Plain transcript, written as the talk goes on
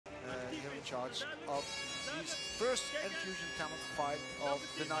charge of his first Enfusion talent fight of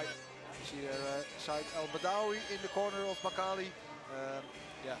the night. You see there Said Al-Badawi in the corner of Bakkali.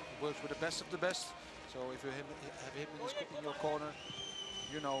 Yeah, he works with the best of the best. So if you have him in your corner,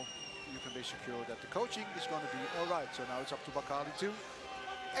 you know you can be secure that the coaching is going to be all right. So now it's up to Bakkali to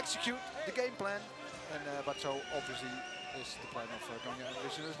execute the game plan. And but so obviously is the plan of Donye and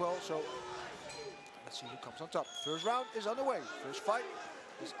Andriessen as well. So let's see who comes on top. First round is underway. First fight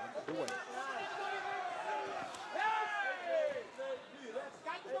is underway.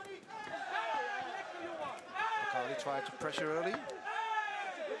 Bakkali tried to pressure early,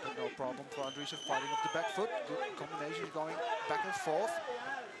 but no problem for Andriessen fighting off the back foot. Good combinations going back and forth.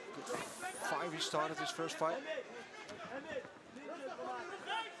 Good fiery start of this first fight.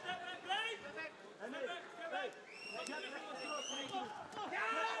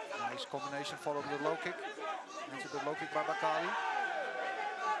 Nice combination followed with a low kick. Into the low kick by Bakkali.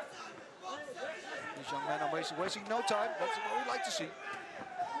 These young men are wasting no time. That's what we like to see.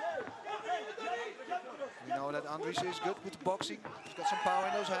 We know that Andriessen is good with boxing. He's got some power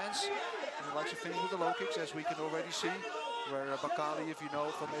in those hands. And he likes to finish with the low kicks, as we can already see. Where Bakkali, if you know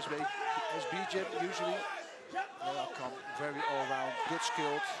from SB gym, usually they come very all-round, good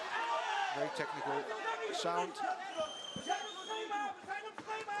skilled, very technical, sound.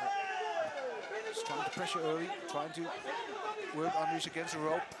 He's trying to pressure early, trying to work Andriessen against the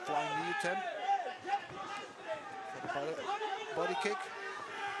rope, flying knee attempt. Body kick.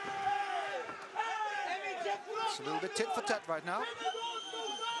 It's a little bit tit for tat right now.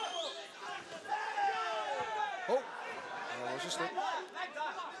 Oh, that was a slip.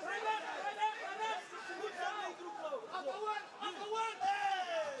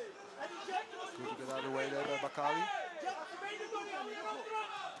 Good to get out of the way there by Bakkali.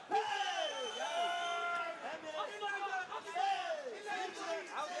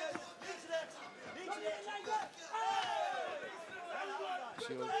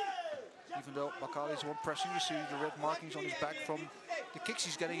 So, even though Bakkali is the one pressing, you see the red markings on his back from the kicks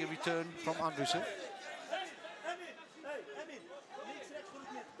he's getting in return from Andriessen.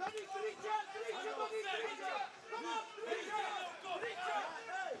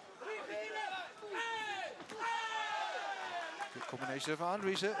 Good combination of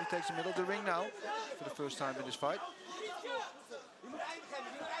Andriessen. He takes the middle of the ring now for the first time in this fight.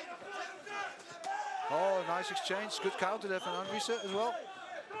 Oh, nice exchange. Good counter there from Andriessen as well.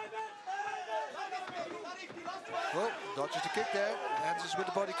 Well, dodges the kick there. Answers with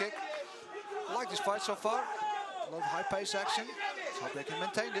the body kick. I like this fight so far. A lot of high pace action. Let's hope they can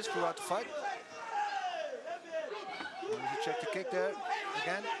maintain this throughout the fight. Check the kick there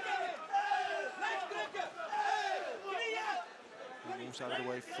again. He moves out of the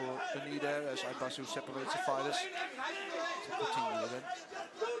way for the knee there as Ibasu separates the fighters. To continue then.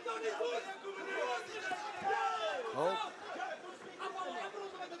 Oh.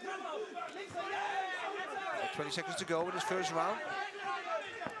 20 seconds to go in this first round.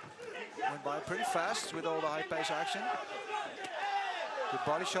 Went by pretty fast with all the high pace action. Good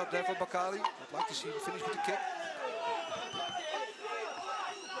body shot there for Bakkali. I'd like to see him finish with the kick.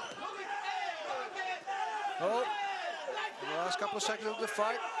 Oh, in the last couple of seconds of the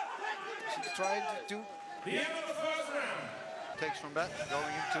fight, he's trying to do takes from that,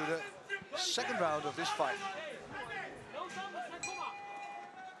 going into the second round of this fight.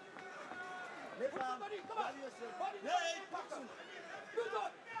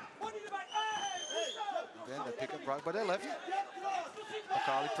 Again, they pick up right by their left.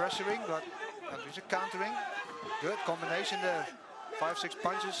 Bakkali pressuring, but Andriessen countering. Good combination there. 5-6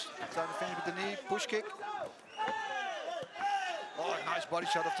 punches. Trying to finish with the knee. Push kick. Oh, nice body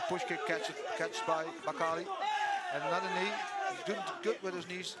shot of the push kick. Catch by Bakkali. And another knee. He's good with his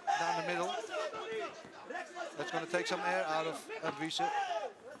knees down the middle. That's going to take some air out of Andriessen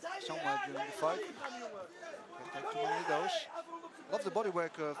somewhere during the fight. Can't take too many of those. Love the body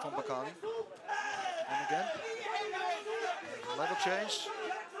work from Bakkali. And again, level change.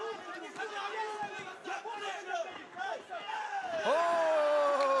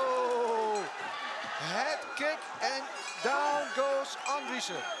 Oh! Head kick and down goes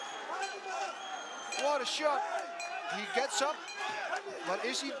Andriessen. What a shot. He gets up, but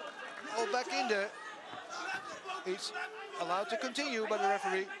is he all back in there? It's allowed to continue by the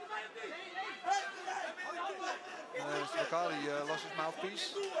referee. Bakkali lost his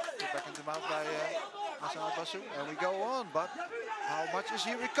mouthpiece. Put back in the mouth by Basu. And we go on, but how much is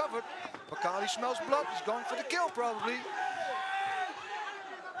he recovered? Bakkali smells blood. He's going for the kill probably.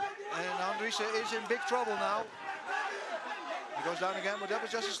 And Andriessen is in big trouble now. He goes down again, but that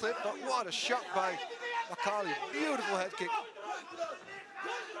was just a slip. But what a shot by Bakkali. Beautiful head kick.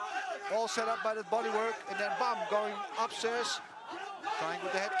 All set up by the body work, and then bam, going upstairs, trying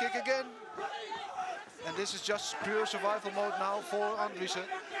with the head kick again. And this is just pure survival mode now for Andriessen.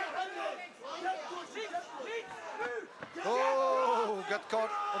 Oh, got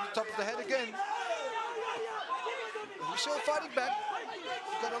caught on the top of the head again. He's still fighting back.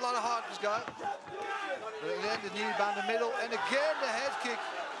 He's got a lot of heart, this guy. But then the knee down the middle, and again the head kick.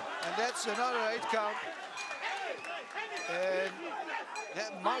 And that's another 8 count. And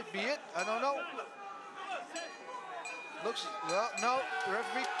that might be it, I don't know. Looks, well, no, the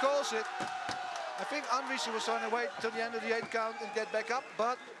referee calls it. I think Andriessen was trying to wait till the end of the 8 count and get back up,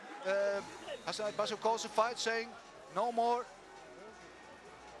 but Basso calls the fight, saying no more.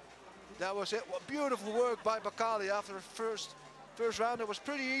 That was it. Well, beautiful work by Bakkali after the first round. It was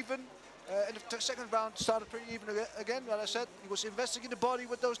pretty even. And the second round started pretty even again. But I said he was investing in the body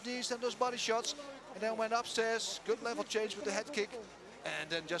with those knees and those body shots, and then went upstairs. Good level change with the head kick, and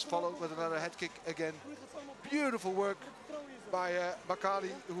then just followed with another head kick again. Beautiful work by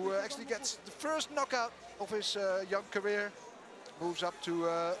Bakkali, who actually gets the first knockout of his young career. Moves up to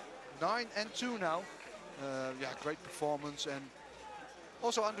 9-2 now. Yeah, great performance, and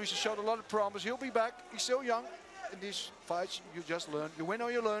also Andriessen showed a lot of promise. He'll be back. He's still young. In these fights, you just learn. You win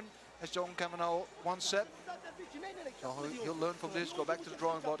or you learn, as John Kavanaugh once said. So he'll learn from this, go back to the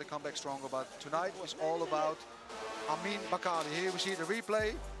drawing board and come back stronger. But tonight is all about Amin Bakkali. Here we see the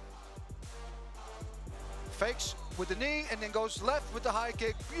replay. Fakes with the knee and then goes left with the high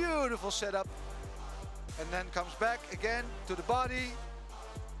kick. Beautiful setup. And then comes back again to the body.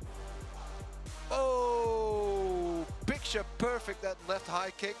 Oh, picture perfect, that left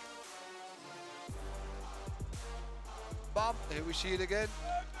high kick. Bam, here we see it again.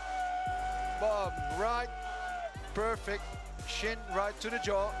 Bam, right, perfect. Shin right to the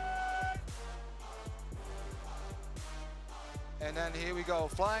jaw. And then here we go,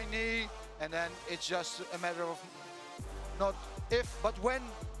 flying knee. And then it's just a matter of not if, but when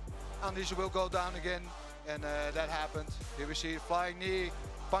Andriessen will go down again. And that happened. Here we see flying knee,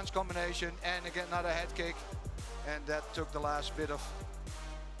 punch combination, and again another head kick. And that took the last bit of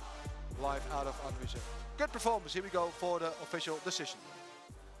life out of Andriessen. Good performance. Here we go for the official decision.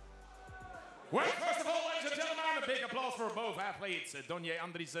 Well, first of all, ladies and gentlemen, a big applause for both athletes, Donye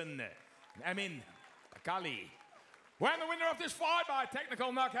Andriessen and Amin Bakkali. Well, the winner of this fight by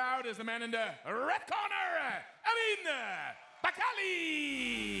technical knockout is the man in the red corner, Amin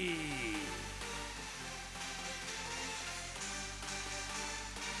Bakkali.